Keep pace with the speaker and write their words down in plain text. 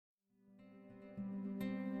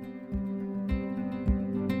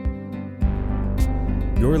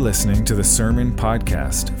You're listening to the Sermon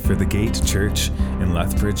Podcast for the Gate Church in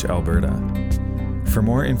Lethbridge, Alberta. For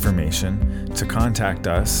more information, to contact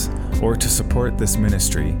us, or to support this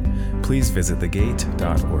ministry, please visit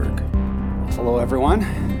thegate.org. Hello, everyone.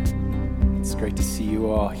 It's great to see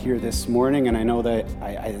you all here this morning, and I know that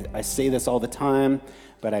I say this all the time,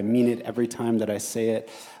 but I mean it every time that I say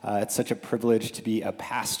it. It's such a privilege to be a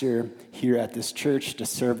pastor here at this church, to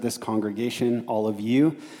serve this congregation, all of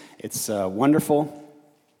you. It's wonderful.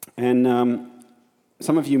 And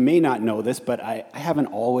some of you may not know this, but I haven't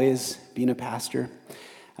always been a pastor.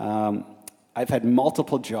 I've had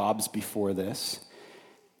multiple jobs before this.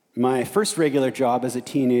 My first regular job as a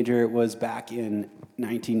teenager was back in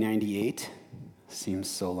 1998. Seems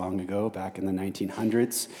so long ago, back in the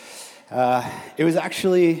 1900s. It was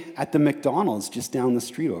actually at the McDonald's just down the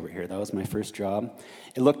street over here. That was my first job.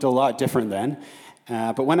 It looked a lot different then.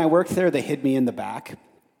 But when I worked there, they hid me in the back.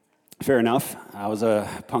 Fair enough. I was a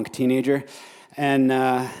punk teenager. And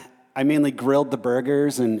I mainly grilled the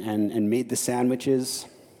burgers and made the sandwiches.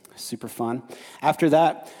 Super fun. After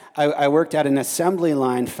that, I worked at an assembly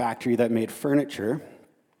line factory that made furniture,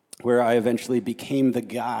 where I eventually became the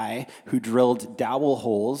guy who drilled dowel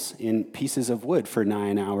holes in pieces of wood for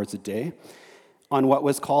 9 hours a day on what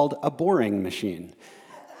was called a boring machine.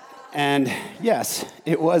 And yes,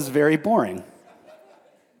 it was very boring.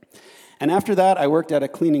 And after that, I worked at a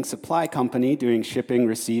cleaning supply company doing shipping,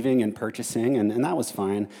 receiving, and purchasing, and that was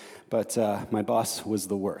fine, but my boss was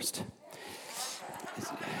the worst.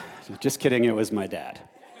 Just kidding, it was my dad.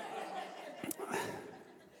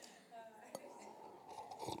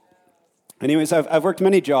 Anyways, I've worked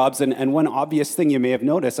many jobs, and one obvious thing you may have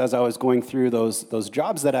noticed as I was going through those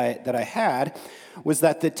jobs that I had was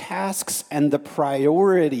that the tasks and the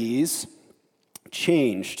priorities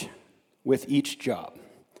changed with each job,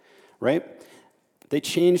 right? They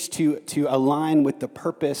changed to align with the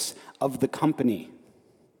purpose of the company.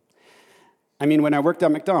 I mean, when I worked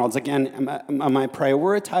at McDonald's, again, my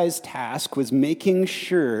prioritized task was making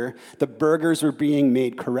sure the burgers were being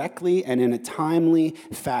made correctly and in a timely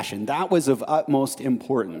fashion. That was of utmost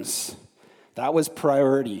importance. That was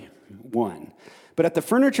priority one. But at the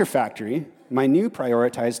furniture factory, my new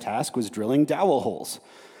prioritized task was drilling dowel holes.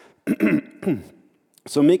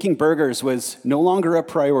 So making burgers was no longer a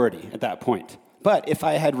priority at that point. But if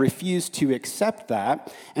I had refused to accept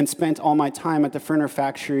that and spent all my time at the furniture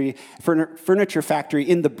factory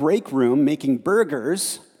in the break room making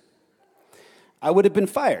burgers, I would have been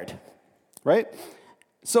fired, right?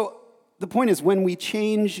 So the point is, when we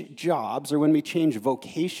change jobs or when we change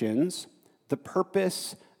vocations, the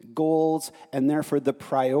purpose, goals, and therefore the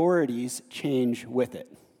priorities change with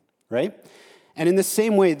it, right? And in the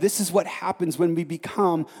same way, this is what happens when we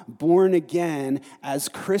become born again as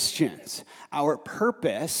Christians. Our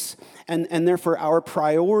purpose and therefore our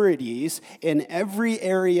priorities in every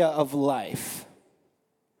area of life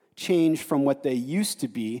change from what they used to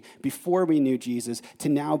be before we knew Jesus to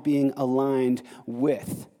now being aligned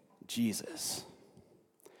with Jesus.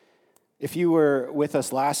 If you were with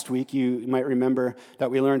us last week, you might remember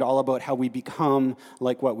that we learned all about how we become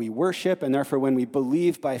like what we worship, and therefore when we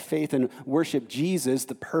believe by faith and worship Jesus,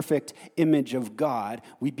 the perfect image of God,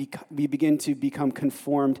 we begin to become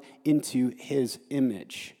conformed into his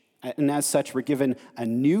image. And as such, we're given a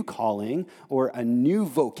new calling or a new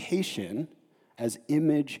vocation as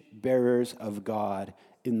image bearers of God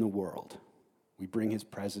in the world. We bring his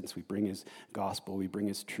presence, we bring his gospel, we bring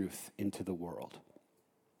his truth into the world.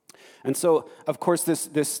 And so, of course,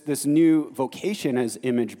 this new vocation as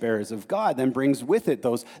image bearers of God then brings with it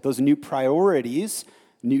those new priorities,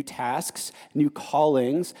 new tasks, new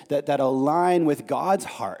callings that align with God's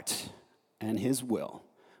heart and his will,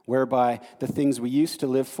 whereby the things we used to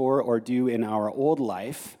live for or do in our old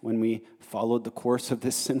life when we followed the course of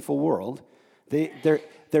this sinful world,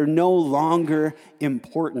 they're no longer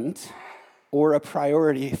important or a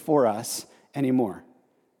priority for us anymore.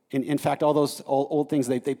 In fact, all those old things,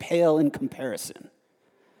 they pale in comparison.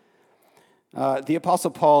 The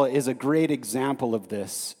Apostle Paul is a great example of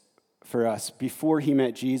this for us. Before he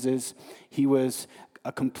met Jesus, he was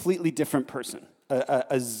a completely different person,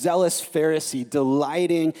 a zealous Pharisee,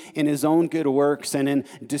 delighting in his own good works and in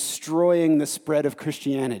destroying the spread of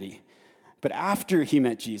Christianity. But after he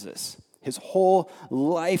met Jesus, his whole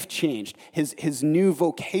life changed. His new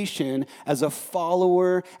vocation as a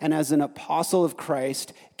follower and as an apostle of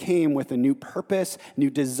Christ came with a new purpose,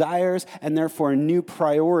 new desires, and therefore new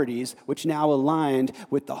priorities, which now aligned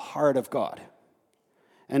with the heart of God.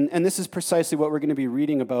 And this is precisely what we're going to be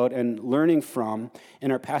reading about and learning from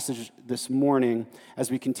in our passage this morning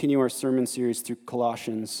as we continue our sermon series through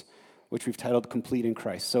Colossians which we've titled Complete in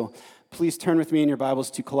Christ. So please turn with me in your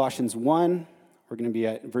Bibles to Colossians 1. We're going to be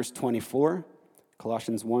at verse 24.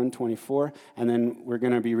 Colossians 1:24, and then we're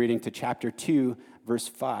going to be reading to chapter 2, verse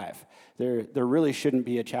 5. There really shouldn't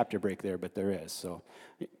be a chapter break there, but there is. So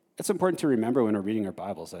it's important to remember when we're reading our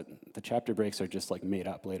Bibles that the chapter breaks are just like made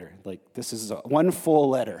up later. Like this is one full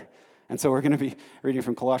letter. And so we're going to be reading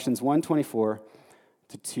from Colossians 1:24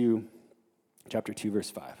 to chapter 2,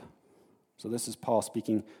 verse 5. So this is Paul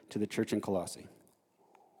speaking to the church in Colossae.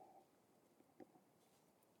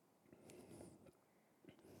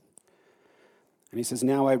 And he says,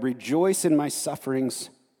 "Now I rejoice in my sufferings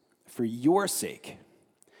for your sake.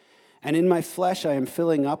 And in my flesh I am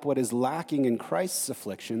filling up what is lacking in Christ's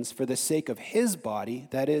afflictions for the sake of his body,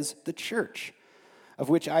 that is, the church, of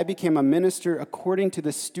which I became a minister according to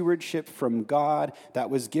the stewardship from God that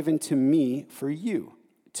was given to me for you,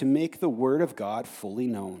 to make the word of God fully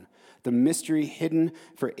known, the mystery hidden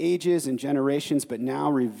for ages and generations, but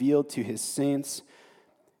now revealed to his saints.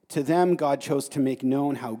 To them God chose to make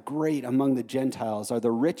known how great among the Gentiles are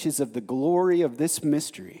the riches of the glory of this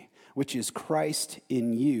mystery, which is Christ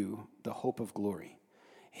in you, the hope of glory.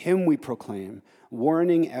 Him we proclaim,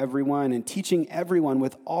 warning everyone and teaching everyone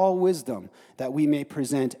with all wisdom, that we may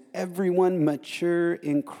present everyone mature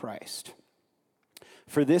in Christ.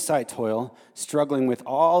 For this I toil, struggling with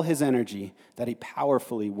all his energy that he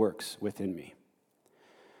powerfully works within me.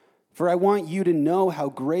 For I want you to know how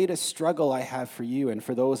great a struggle I have for you and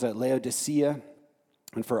for those at Laodicea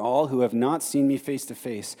and for all who have not seen me face to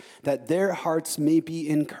face, that their hearts may be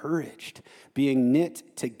encouraged, being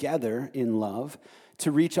knit together in love,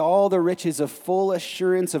 to reach all the riches of full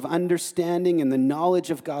assurance of understanding and the knowledge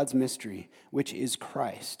of God's mystery, which is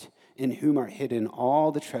Christ, in whom are hidden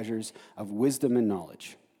all the treasures of wisdom and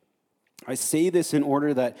knowledge. I say this in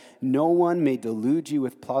order that no one may delude you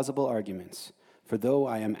with plausible arguments. For though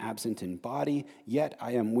I am absent in body, yet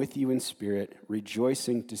I am with you in spirit,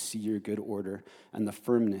 rejoicing to see your good order and the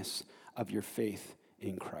firmness of your faith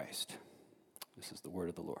in Christ." This is the word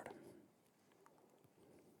of the Lord.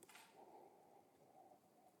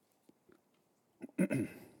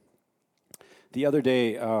 The other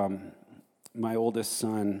day, my oldest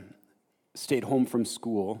son stayed home from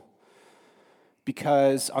school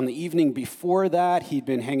because on the evening before that, he'd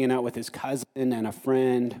been hanging out with his cousin and a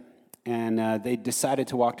friend, and they decided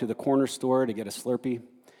to walk to the corner store to get a Slurpee.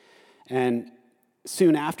 And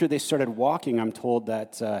soon after they started walking, I'm told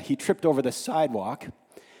that he tripped over the sidewalk,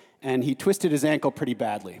 and he twisted his ankle pretty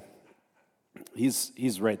badly.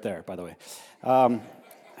 He's right there, by the way.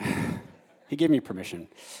 He gave me permission.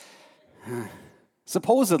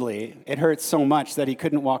 Supposedly, it hurt so much that he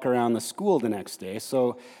couldn't walk around the school the next day,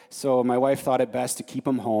 so my wife thought it best to keep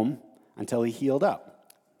him home until he healed up.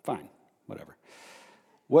 Fine, whatever.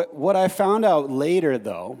 What I found out later,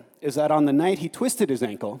 though, is that on the night he twisted his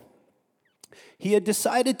ankle, he had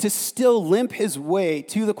decided to still limp his way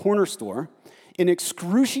to the corner store in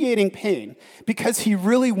excruciating pain because he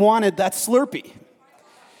really wanted that Slurpee.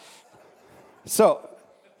 So,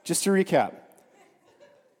 just to recap,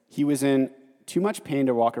 he was in too much pain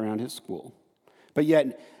to walk around his school, but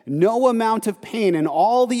yet no amount of pain in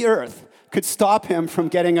all the earth could stop him from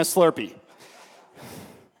getting a Slurpee.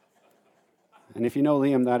 And if you know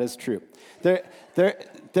Liam, that is true.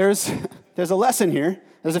 There's a lesson here.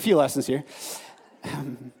 There's a few lessons here.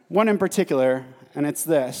 One in particular, and it's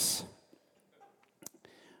this.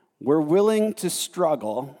 We're willing to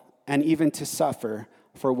struggle and even to suffer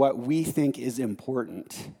for what we think is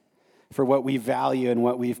important, for what we value and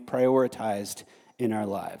what we've prioritized in our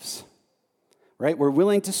lives. Right? We're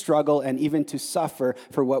willing to struggle and even to suffer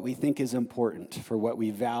for what we think is important, for what we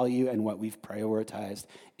value and what we've prioritized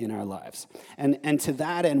in our lives. And to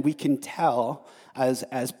that end, we can tell, as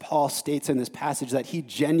Paul states in this passage, that he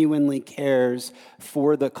genuinely cares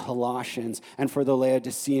for the Colossians and for the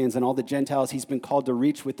Laodiceans and all the Gentiles he's been called to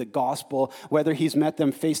reach with the gospel, whether he's met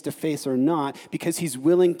them face to face or not, because he's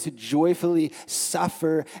willing to joyfully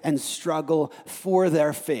suffer and struggle for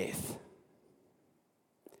their faith.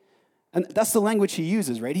 And that's the language he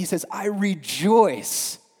uses, right? He says, I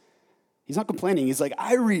rejoice. He's not complaining. He's like,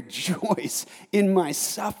 I rejoice in my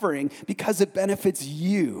suffering because it benefits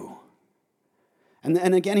you.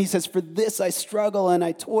 And again, he says, for this I struggle and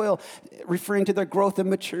I toil, referring to their growth and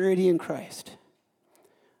maturity in Christ.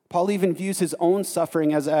 Paul even views his own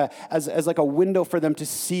suffering as like a window for them to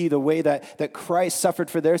see the way that Christ suffered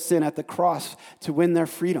for their sin at the cross to win their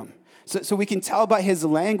freedom. So we can tell by his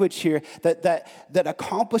language here that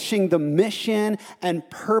accomplishing the mission and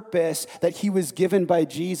purpose that he was given by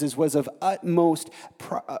Jesus was of utmost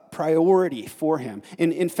priority for him.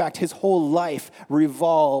 In fact, his whole life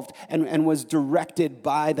revolved and was directed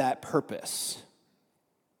by that purpose.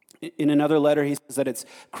 In another letter, he says that it's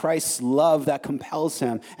Christ's love that compels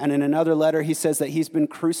him. And in another letter, he says that he's been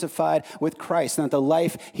crucified with Christ, and that the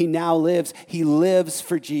life he now lives, he lives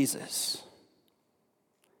for Jesus.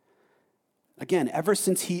 Again, ever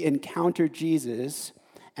since he encountered Jesus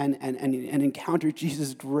and encountered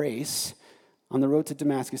Jesus' grace on the road to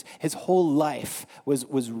Damascus, his whole life was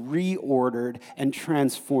reordered and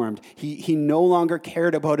transformed. He no longer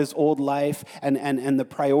cared about his old life and the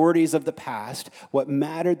priorities of the past. What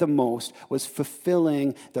mattered the most was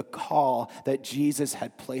fulfilling the call that Jesus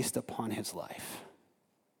had placed upon his life.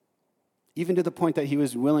 Even to the point that he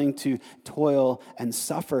was willing to toil and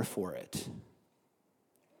suffer for it.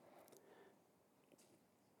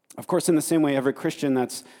 Of course, in the same way, every Christian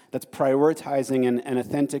that's prioritizing and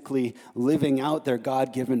authentically living out their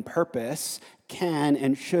God-given purpose can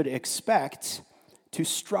and should expect to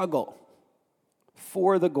struggle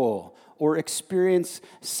for the goal or experience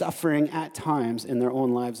suffering at times in their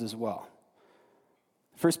own lives as well.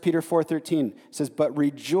 1 Peter 4:13 says, "But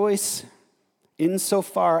rejoice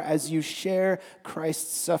insofar as you share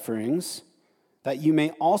Christ's sufferings, that you may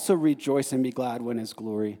also rejoice and be glad when his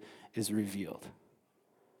glory is revealed."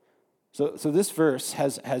 So this verse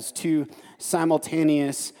has two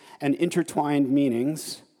simultaneous and intertwined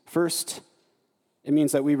meanings. First, it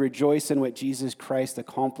means that we rejoice in what Jesus Christ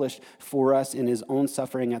accomplished for us in his own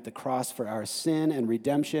suffering at the cross for our sin and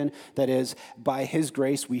redemption. That is, by his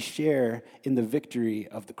grace, we share in the victory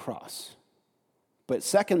of the cross. But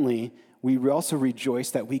secondly, we also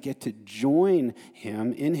rejoice that we get to join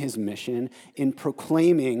him in his mission in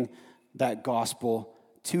proclaiming that gospel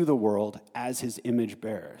to the world as his image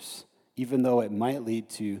bearers, even though it might lead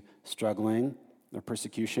to struggling or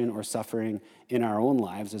persecution or suffering in our own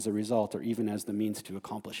lives as a result, or even as the means to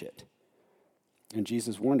accomplish it. And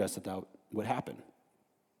Jesus warned us that would happen.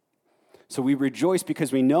 So we rejoice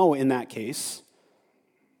because we know in that case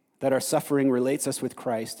that our suffering relates us with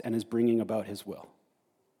Christ and is bringing about his will.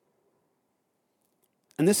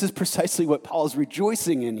 And this is precisely what Paul is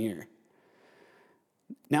rejoicing in here.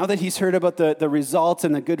 Now that he's heard about the results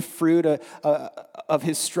and the good fruit of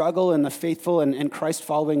his struggle and the faithful and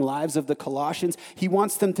Christ-following lives of the Colossians, he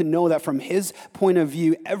wants them to know that from his point of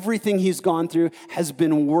view, everything he's gone through has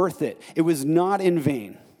been worth it. It was not in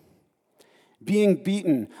vain. Being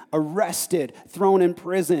beaten, arrested, thrown in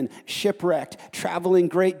prison, shipwrecked, traveling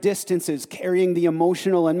great distances, carrying the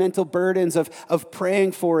emotional and mental burdens of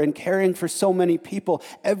praying for and caring for so many people.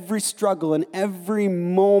 Every struggle and every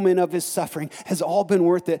moment of his suffering has all been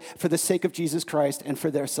worth it for the sake of Jesus Christ and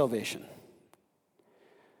for their salvation.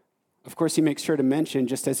 Of course, he makes sure to mention,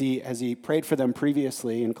 just as he prayed for them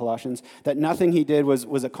previously in Colossians, that nothing he did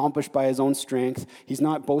was accomplished by his own strength. He's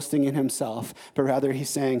not boasting in himself, but rather he's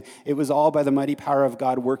saying it was all by the mighty power of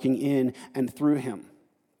God working in and through him.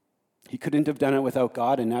 He couldn't have done it without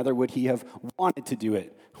God, and neither would he have wanted to do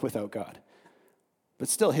it without God. But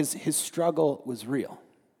still, his struggle was real.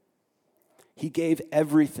 He gave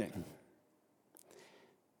everything,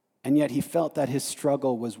 and yet he felt that his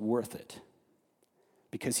struggle was worth it,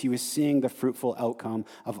 because he was seeing the fruitful outcome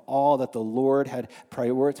of all that the Lord had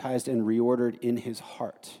prioritized and reordered in his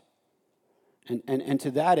heart. And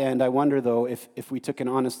to that end, I wonder, though, if we took an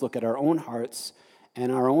honest look at our own hearts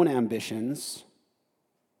and our own ambitions,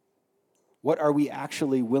 what are we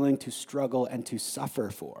actually willing to struggle and to suffer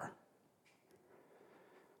for?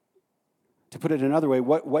 To put it another way,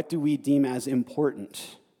 what do we deem as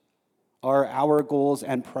important? Are our goals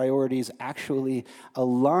and priorities actually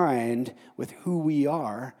aligned with who we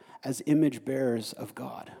are as image bearers of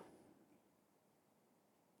God?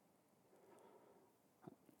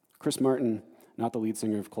 Chris Martin, not the lead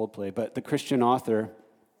singer of Coldplay, but the Christian author,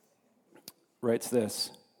 writes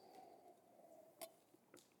this: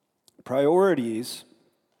 "Priorities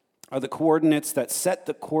are the coordinates that set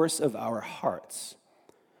the course of our hearts.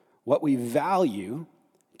 What we value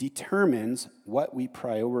determines what we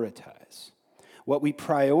prioritize. What we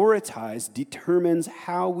prioritize determines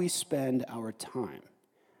how we spend our time.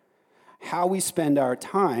 How we spend our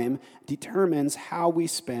time determines how we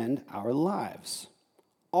spend our lives.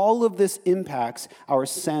 All of this impacts our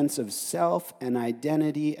sense of self and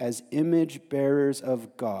identity as image bearers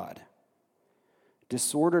of God.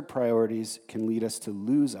 Disordered priorities can lead us to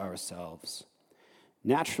lose ourselves.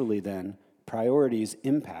 Naturally, then, priorities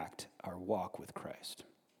impact our walk with Christ."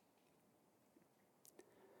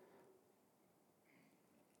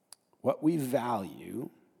 What we value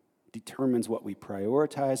determines what we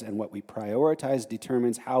prioritize, and what we prioritize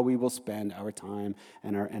determines how we will spend our time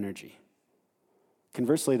and our energy.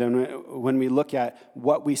 Conversely, then, when we look at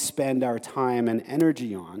what we spend our time and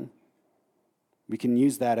energy on, we can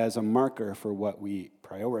use that as a marker for what we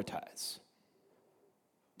prioritize.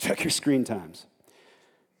 Check your screen times.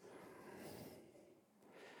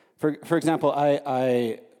 For example,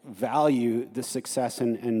 I value the success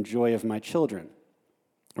and joy of my children.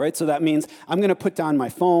 Right? So that means I'm going to put down my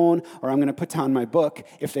phone, or I'm going to put down my book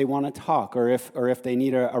if they want to talk, or if they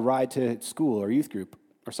need a ride to school or youth group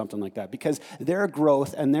or something like that, because their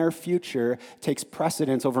growth and their future takes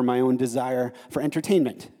precedence over my own desire for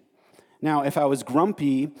entertainment. Now, if I was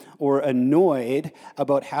grumpy or annoyed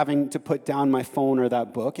about having to put down my phone or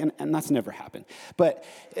that book, and that's never happened, but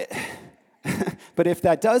if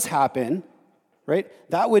that does happen, right,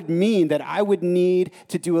 that would mean that I would need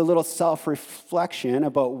to do a little self-reflection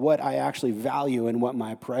about what I actually value and what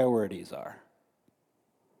my priorities are.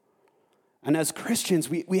 And as Christians,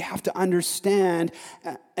 we have to understand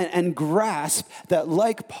and grasp that,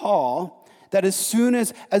 like Paul, that as soon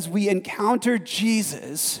as we encounter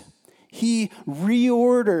Jesus, he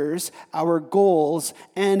reorders our goals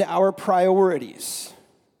and our priorities.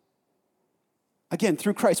 Again,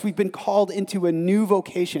 through Christ, we've been called into a new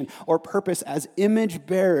vocation or purpose as image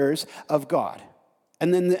bearers of God.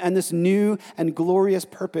 And this new and glorious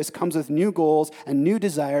purpose comes with new goals and new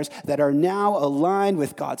desires that are now aligned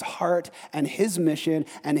with God's heart and his mission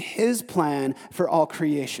and his plan for all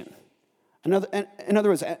creation. In other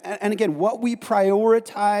words, and again, what we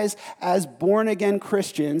prioritize as born-again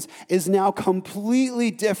Christians is now completely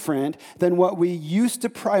different than what we used to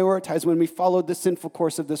prioritize when we followed the sinful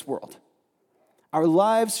course of this world. Our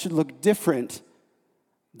lives should look different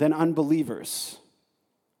than unbelievers.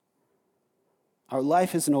 Our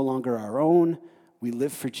life is no longer our own. We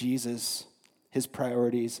live for Jesus. His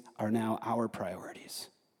priorities are now our priorities.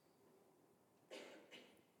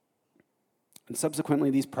 And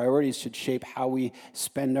subsequently, these priorities should shape how we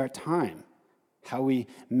spend our time, how we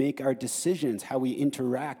make our decisions, how we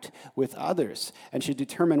interact with others, and should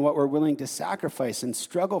determine what we're willing to sacrifice and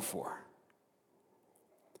struggle for.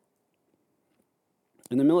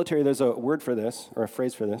 In the military, there's a word for this, or a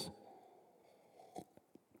phrase for this.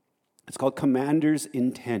 It's called commander's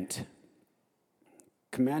intent.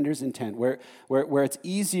 Commander's intent, where it's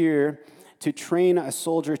easier to train a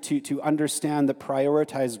soldier to understand the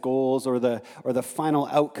prioritized goals or the final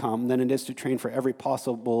outcome than it is to train for every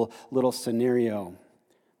possible little scenario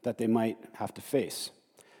that they might have to face.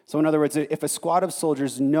 So in other words, if a squad of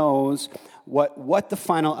soldiers knows what the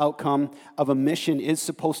final outcome of a mission is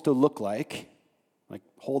supposed to look like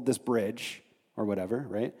hold this bridge or whatever,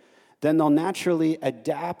 right? Then they'll naturally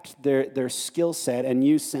adapt their skill set and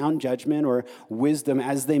use sound judgment or wisdom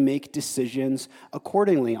as they make decisions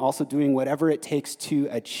accordingly, also doing whatever it takes to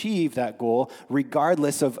achieve that goal,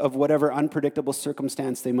 regardless of whatever unpredictable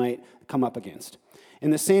circumstance they might come up against.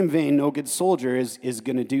 In the same vein, no good soldier is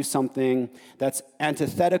going to do something that's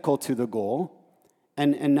antithetical to the goal,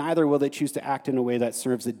 and neither will they choose to act in a way that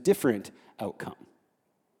serves a different outcome.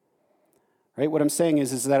 Right? What I'm saying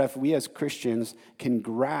is that if we as Christians can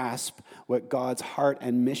grasp what God's heart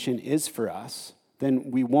and mission is for us,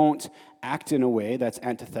 then we won't act in a way that's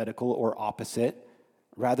antithetical or opposite.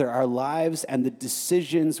 Rather, our lives and the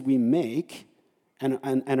decisions we make and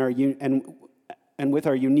with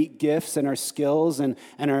our unique gifts and our skills and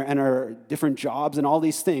our different jobs and all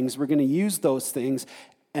these things, we're going to use those things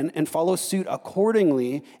and follow suit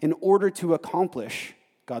accordingly in order to accomplish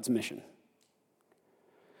God's mission.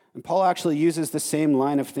 And Paul actually uses the same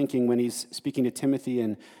line of thinking when he's speaking to Timothy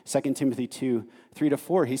in 2 Timothy 2,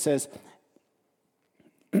 3-4. He says,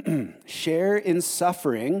 share in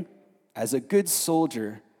suffering as a good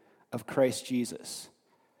soldier of Christ Jesus.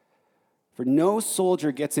 For no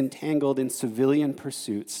soldier gets entangled in civilian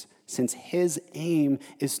pursuits, since his aim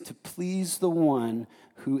is to please the one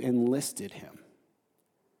who enlisted him.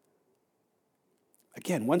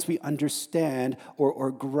 Again, once we understand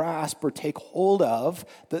or grasp or take hold of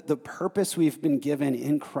the purpose we've been given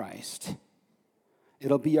in Christ,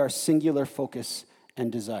 it'll be our singular focus and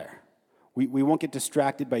desire. We won't get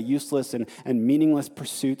distracted by useless and meaningless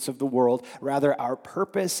pursuits of the world. Rather, our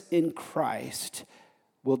purpose in Christ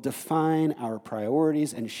will define our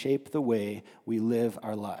priorities and shape the way we live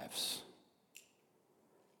our lives.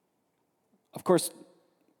 Of course,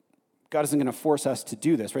 God isn't going to force us to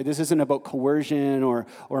do this, right? This isn't about coercion or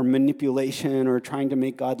manipulation or trying to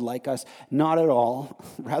make God like us. Not at all.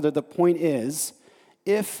 Rather, the point is,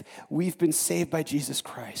 if we've been saved by Jesus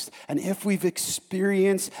Christ, and if we've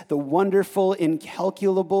experienced the wonderful,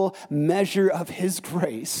 incalculable measure of his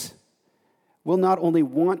grace, We'll not only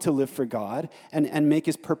want to live for God and make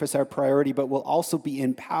his purpose our priority, but we'll also be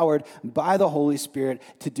empowered by the Holy Spirit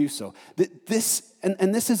to do so. This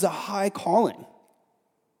is a high calling.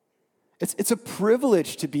 It's a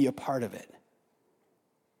privilege to be a part of it.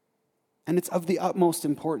 And it's of the utmost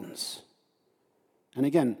importance. And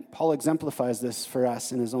again, Paul exemplifies this for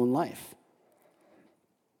us in his own life.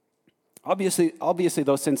 Obviously,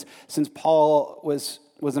 though, since Paul was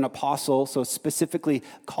an apostle, so specifically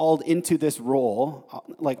called into this role,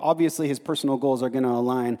 like obviously his personal goals are going to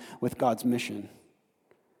align with God's mission.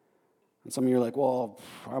 And some of you are like, well,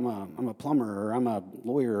 I'm a plumber or I'm a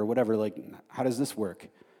lawyer or whatever. Like, how does this work?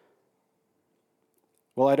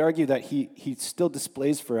 Well, I'd argue that he still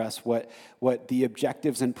displays for us what the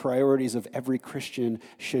objectives and priorities of every Christian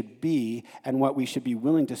should be and what we should be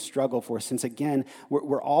willing to struggle for, since, again,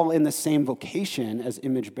 we're all in the same vocation as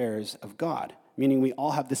image bearers of God, meaning we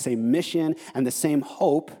all have the same mission and the same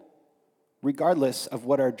hope, regardless of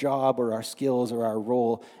what our job or our skills or our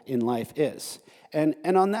role in life is. And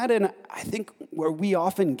on that end, I think where we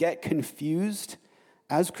often get confused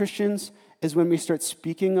as Christians is when we start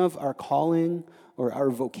speaking of our calling or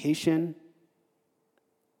our vocation.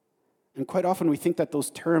 And quite often we think that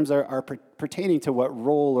those terms are pertaining to what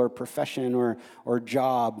role or profession or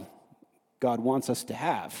job God wants us to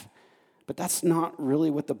have. But that's not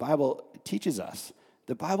really what the Bible teaches us.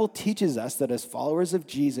 The Bible teaches us that as followers of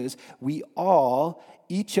Jesus,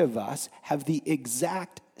 each of us, have the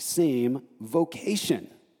exact same vocation: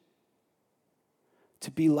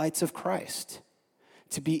 to be lights of Christ,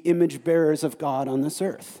 to be image bearers of God on this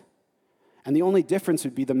earth. And the only difference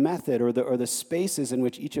would be the method or the spaces in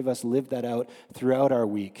which each of us live that out throughout our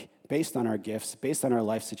week, based on our gifts, based on our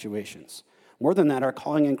life situations. More than that, our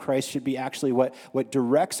calling in Christ should be actually what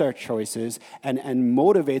directs our choices and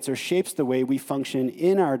motivates or shapes the way we function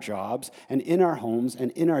in our jobs and in our homes and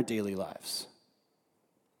in our daily lives.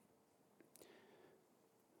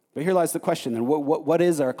 But here lies the question then, what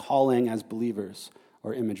is our calling as believers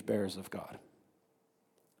or image bearers of God?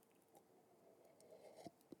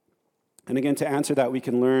 And again, to answer that, we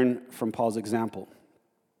can learn from Paul's example.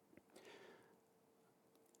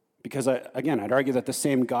 Because, I'd argue that the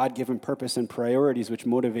same God-given purpose and priorities which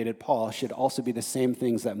motivated Paul should also be the same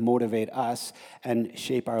things that motivate us and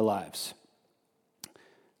shape our lives.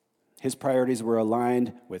 His priorities were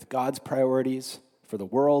aligned with God's priorities for the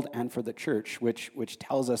world and for the church, which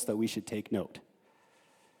tells us that we should take note.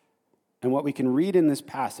 And what we can read in this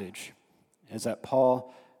passage is that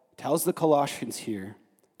Paul tells the Colossians here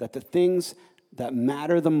that the things that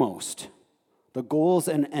matter the most, the goals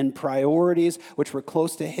and priorities which were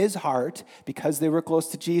close to his heart because they were close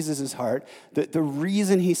to Jesus' heart, the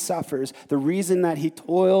reason he suffers, the reason that he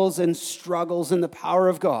toils and struggles in the power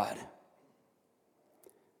of God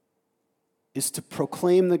is to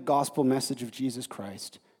proclaim the gospel message of Jesus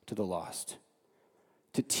Christ to the lost,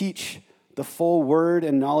 to teach the full word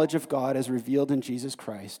and knowledge of God as revealed in Jesus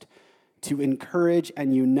Christ, to encourage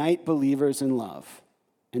and unite believers in love,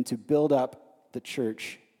 and to build up the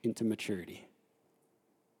church into maturity.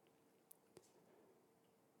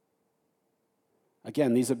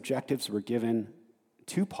 Again, these objectives were given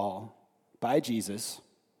to Paul by Jesus,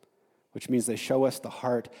 which means they show us the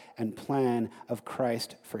heart and plan of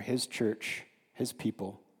Christ for his church, his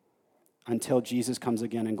people, until Jesus comes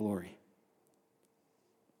again in glory.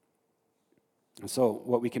 And so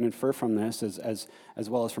what we can infer from this, as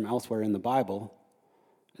well as from elsewhere in the Bible,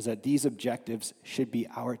 is that these objectives should be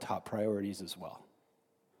our top priorities as well.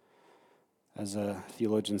 As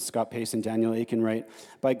theologians Scott Pace and Daniel Aiken write,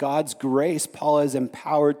 by God's grace, Paul is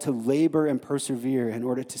empowered to labor and persevere in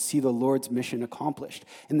order to see the Lord's mission accomplished.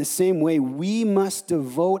 In the same way, we must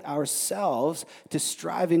devote ourselves to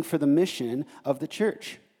striving for the mission of the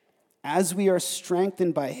church. As we are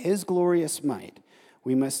strengthened by his glorious might,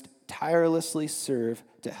 we must tirelessly serve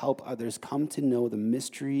to help others come to know the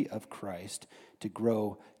mystery of Christ, to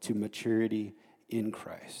grow to maturity in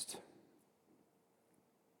Christ.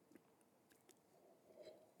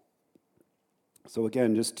 So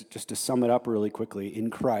again, just to sum it up really quickly, in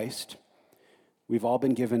Christ, we've all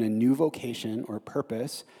been given a new vocation or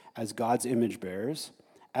purpose as God's image bearers.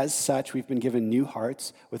 As such, we've been given new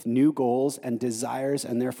hearts with new goals and desires,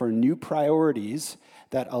 and therefore new priorities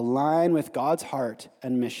that align with God's heart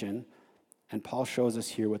and mission. And Paul shows us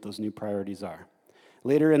here what those new priorities are.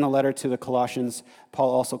 Later in the letter to the Colossians, Paul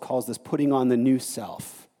also calls this putting on the new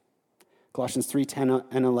self. Colossians 3:10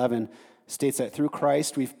 and 11 states that through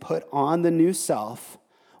Christ we've put on the new self,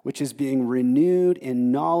 which is being renewed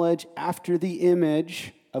in knowledge after the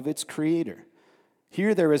image of its creator.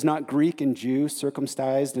 Here there is not Greek and Jew,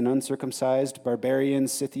 circumcised and uncircumcised, barbarian,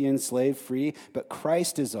 Scythian, slave free, but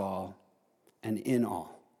Christ is all and in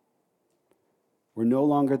all. We're no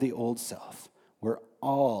longer the old self. We're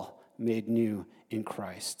all made new in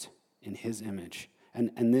Christ, in his image.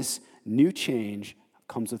 And this new change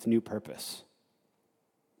comes with new purpose.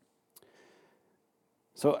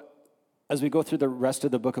 So as we go through the rest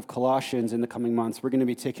of the book of Colossians in the coming months, we're going to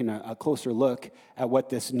be taking a closer look at what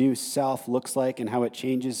this new self looks like and how it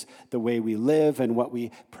changes the way we live and what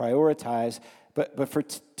we prioritize. But for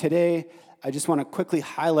today, I just want to quickly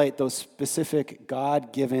highlight those specific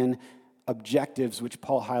God-given objectives which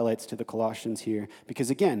Paul highlights to the Colossians here.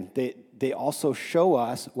 Because again, they also show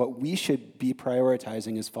us what we should be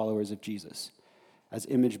prioritizing as followers of Jesus, as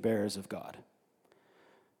image bearers of God.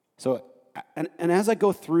 So, and as I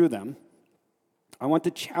go through them, I want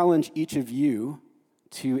to challenge each of you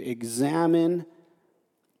to examine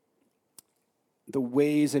the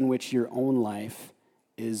ways in which your own life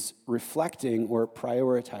is reflecting or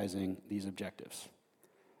prioritizing these objectives.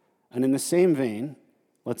 And in the same vein,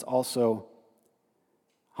 let's also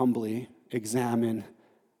humbly examine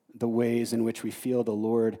the ways in which we feel the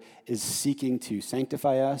Lord is seeking to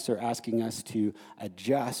sanctify us or asking us to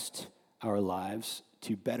adjust our lives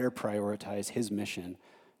to better prioritize his mission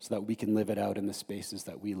so that we can live it out in the spaces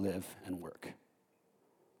that we live and work.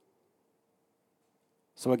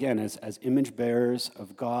 So again, as image bearers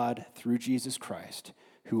of God through Jesus Christ,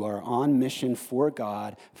 who are on mission for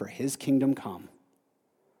God, for his kingdom come,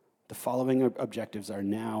 the following objectives are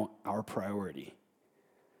now our priority.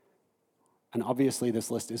 And obviously this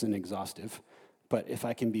list isn't exhaustive, but if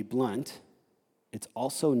I can be blunt, it's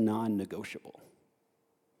also non-negotiable.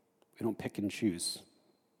 We don't pick and choose.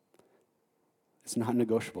 It's not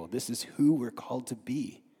negotiable. This is who we're called to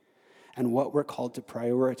be and what we're called to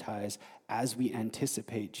prioritize as we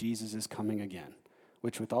anticipate Jesus is coming again,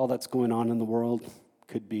 which with all that's going on in the world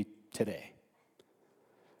could be today.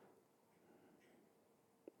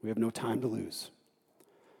 We have no time to lose.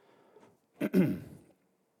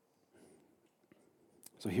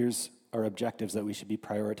 So here's our objectives that we should be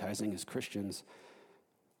prioritizing as Christians.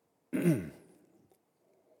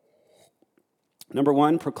 Number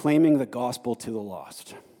one, proclaiming the gospel to the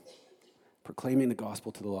lost. Proclaiming the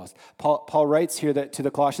gospel to the lost. Paul writes here that to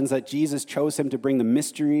the Colossians that Jesus chose him to bring the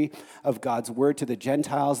mystery of God's word to the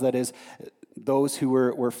Gentiles, that is, those who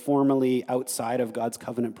were formerly outside of God's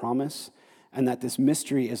covenant promise, and that this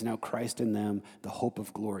mystery is now Christ in them, the hope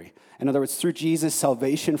of glory. In other words, through Jesus,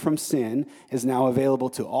 salvation from sin is now available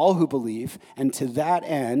to all who believe, and to that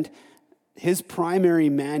end, his primary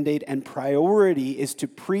mandate and priority is to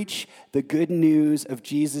preach the good news of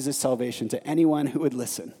Jesus' salvation to anyone who would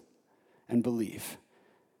listen and believe.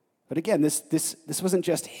 But again, this wasn't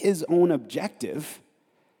just his own objective.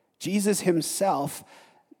 Jesus himself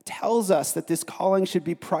tells us that this calling should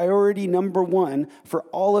be priority number one for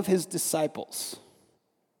all of his disciples.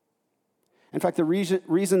 In fact, the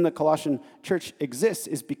reason the Colossian church exists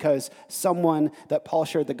is because someone that Paul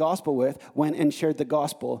shared the gospel with went and shared the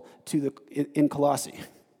gospel in Colossae.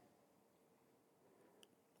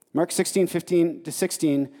 Mark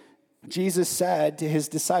 16:15-16, Jesus said to his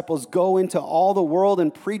disciples, "Go into all the world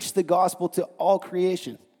and preach the gospel to all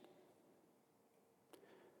creation.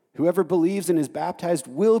 Whoever believes and is baptized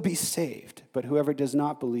will be saved, but whoever does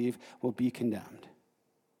not believe will be condemned."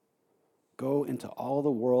 Go into all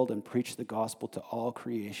the world and preach the gospel to all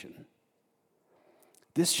creation.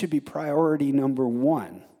 This should be priority number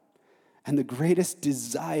one and the greatest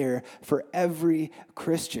desire for every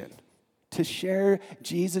Christian, to share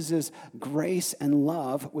Jesus' grace and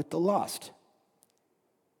love with the lost.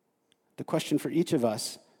 The question for each of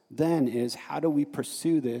us then is, how do we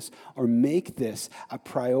pursue this or make this a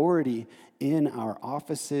priority in our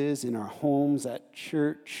offices, in our homes, at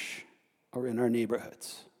church, or in our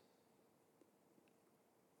neighborhoods?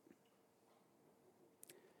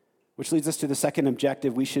 Which leads us to the second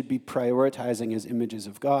objective we should be prioritizing as images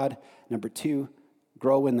of God. Number two,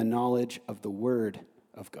 grow in the knowledge of the Word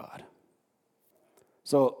of God.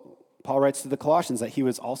 So Paul writes to the Colossians that he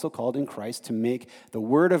was also called in Christ to make the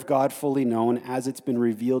Word of God fully known as it's been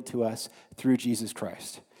revealed to us through Jesus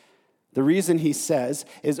Christ. The reason he says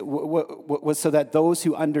was so that those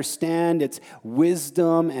who understand its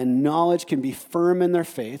wisdom and knowledge can be firm in their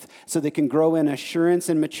faith, so they can grow in assurance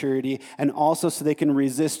and maturity, and also so they can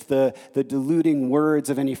resist the deluding words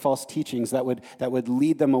of any false teachings that would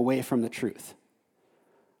lead them away from the truth.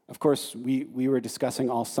 Of course, we were discussing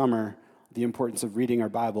all summer the importance of reading our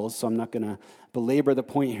Bibles, so I'm not going to belabor the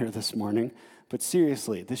point here this morning, but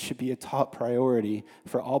seriously, this should be a top priority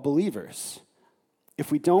for all believers. If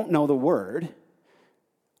we don't know the Word,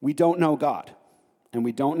 we don't know God, and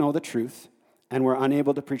we don't know the truth, and we're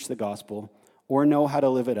unable to preach the gospel or know how to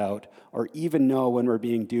live it out, or even know when we're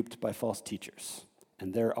being duped by false teachers.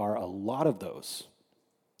 And there are a lot of those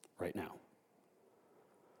right now.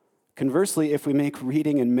 Conversely, if we make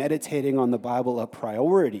reading and meditating on the Bible a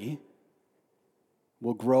priority,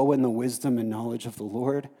 we'll grow in the wisdom and knowledge of the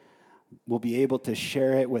Lord, we'll be able to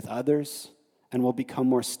share it with others, and we'll become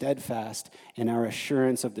more steadfast in our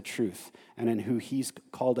assurance of the truth and in who He's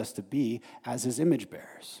called us to be as His image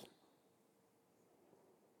bearers.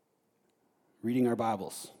 Reading our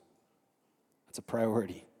Bibles, that's a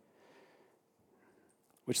priority.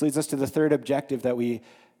 Which leads us to the third objective that we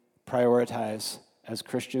prioritize as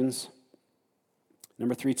Christians.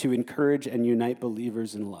 Number 3, to encourage and unite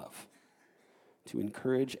believers in love. To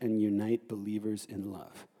encourage and unite believers in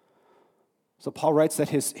love. So Paul writes that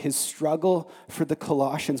his struggle for the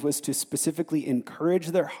Colossians was to specifically encourage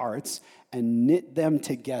their hearts and knit them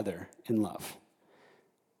together in love.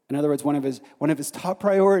 In other words, one of his top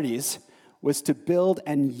priorities was to build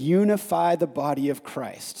and unify the body of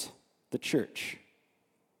Christ, the church.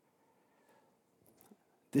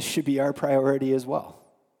 This should be our priority as well.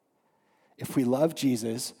 If we love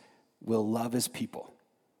Jesus, we'll love His people,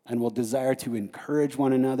 and we'll desire to encourage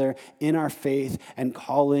one another in our faith and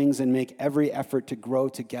callings and make every effort to grow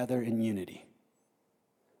together in unity.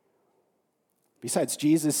 Besides,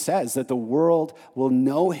 Jesus says that the world will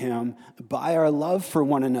know Him by our love for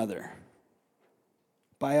one another.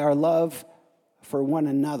 By our love for one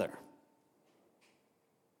another.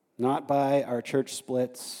 Not by our church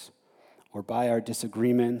splits, or by our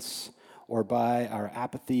disagreements, or by our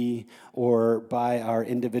apathy, or by our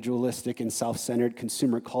individualistic and self-centered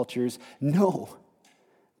consumer cultures. No,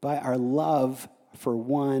 by our love for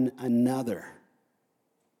one another.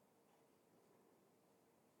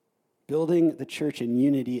 Building the church in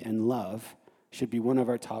unity and love should be one of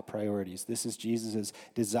our top priorities. This is Jesus'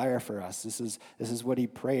 desire for us. This is what He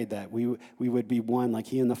prayed, that we would be one, like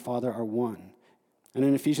He and the Father are one. And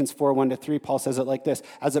in Ephesians 4, 1-3, Paul says it like this: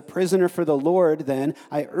 as a prisoner for the Lord, then,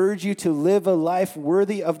 I urge you to live a life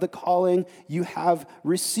worthy of the calling you have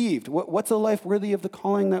received. What's a life worthy of the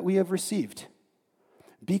calling that we have received?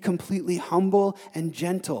 Be completely humble and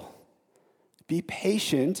gentle. Be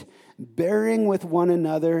patient, bearing with one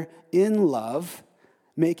another in love.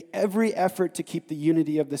 Make every effort to keep the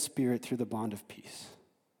unity of the Spirit through the bond of peace.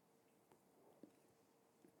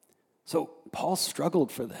 So Paul struggled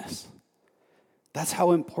for this. That's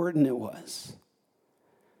how important it was.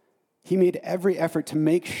 He made every effort to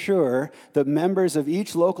make sure the members of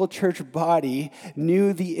each local church body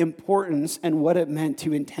knew the importance and what it meant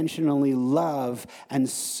to intentionally love and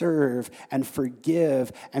serve and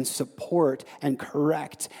forgive and support and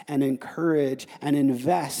correct and encourage and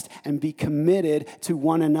invest and be committed to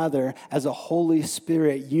one another as a Holy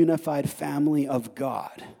Spirit unified family of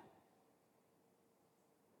God.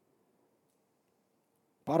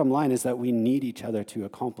 Bottom line is that we need each other to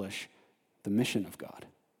accomplish the mission of God.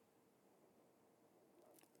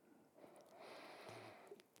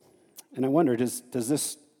 And I wonder, does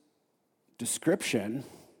this description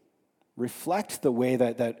reflect the way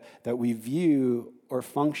that we view or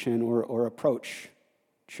function or approach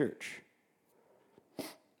church?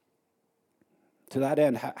 To that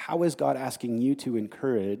end, how is God asking you to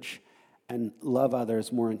encourage and love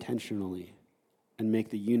others more intentionally and make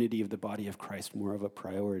the unity of the body of Christ more of a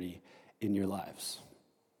priority in your lives?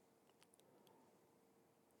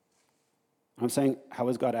 I'm saying, how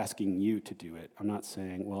is God asking you to do it? I'm not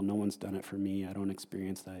saying, well, no one's done it for me. I don't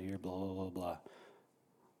experience that here, blah, blah, blah, blah.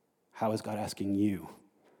 How is God asking you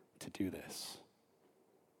to do this?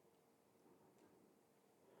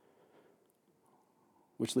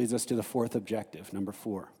 Which leads us to the fourth objective, number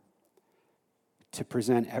 4. To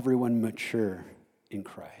present everyone mature in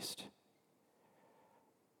Christ.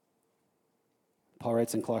 Paul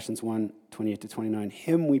writes in Colossians 1, 28-29,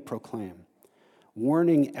 Him we proclaim,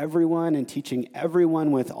 warning everyone and teaching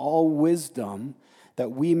everyone with all wisdom,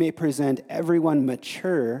 that we may present everyone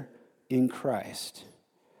mature in Christ.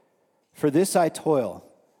 For this I toil,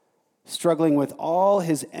 struggling with all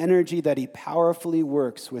His energy that He powerfully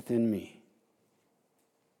works within me.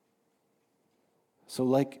 So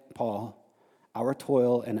like Paul, our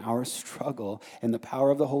toil and our struggle and the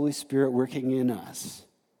power of the Holy Spirit working in us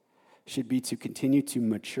should be to continue to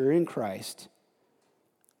mature in Christ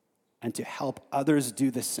and to help others do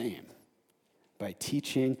the same by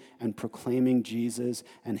teaching and proclaiming Jesus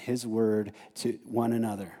and His word to one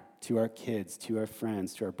another, to our kids, to our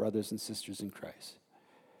friends, to our brothers and sisters in Christ.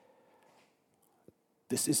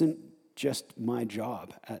 This isn't just my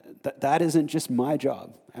job. That isn't just my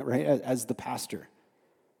job, right, as the pastor,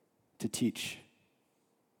 to teach.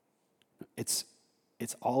 It's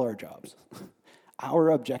all our jobs. Our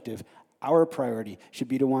objective, Our priority should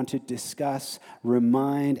be to want to discuss,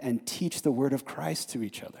 remind, and teach the word of Christ to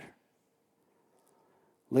each other.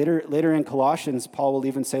 Later in Colossians, Paul will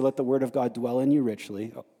even say, let the word of God dwell in you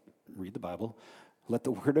richly. Oh, read the Bible. Let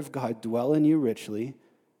the word of God dwell in you richly,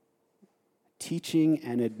 teaching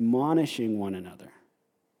and admonishing one another.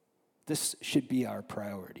 This should be our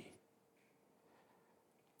priority.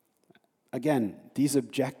 Again, these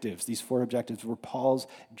objectives, these 4 objectives, were Paul's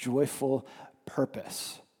joyful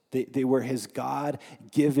purpose. They were his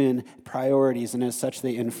God-given priorities, and as such,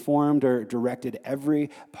 they informed or directed every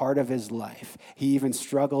part of his life. He even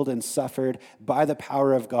struggled and suffered by the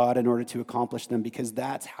power of God in order to accomplish them, because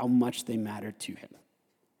that's how much they mattered to him.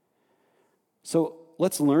 So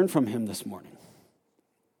let's learn from him this morning.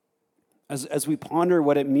 As we ponder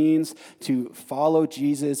what it means to follow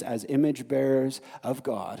Jesus as image bearers of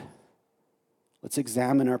God, let's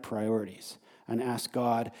examine our priorities and ask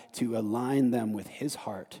God to align them with his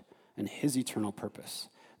heart and his eternal purpose,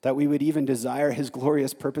 that we would even desire his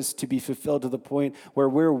glorious purpose to be fulfilled to the point where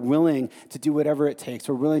we're willing to do whatever it takes.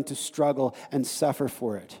 We're willing to struggle and suffer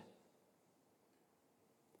for it.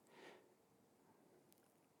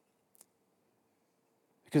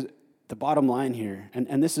 Because the bottom line here,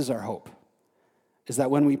 and this is our hope, is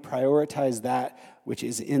that when we prioritize that which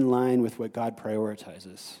is in line with what God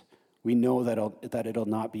prioritizes, we know that it'll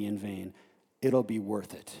not be in vain. It'll be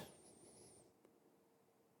worth it.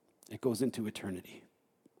 It goes into eternity.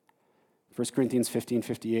 1 Corinthians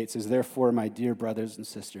 15:58 says, therefore, my dear brothers and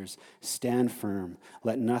sisters, stand firm.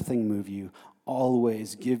 Let nothing move you.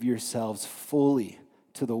 Always give yourselves fully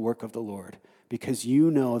to the work of the Lord, because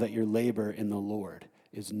you know that your labor in the Lord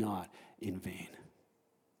is not in vain.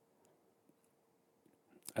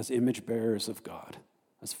 As image bearers of God,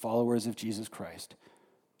 as followers of Jesus Christ,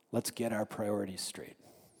 let's get our priorities straight.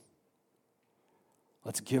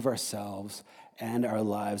 Let's give ourselves and our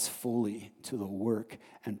lives fully to the work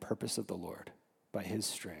and purpose of the Lord by his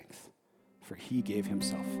strength, for he gave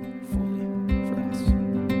himself fully.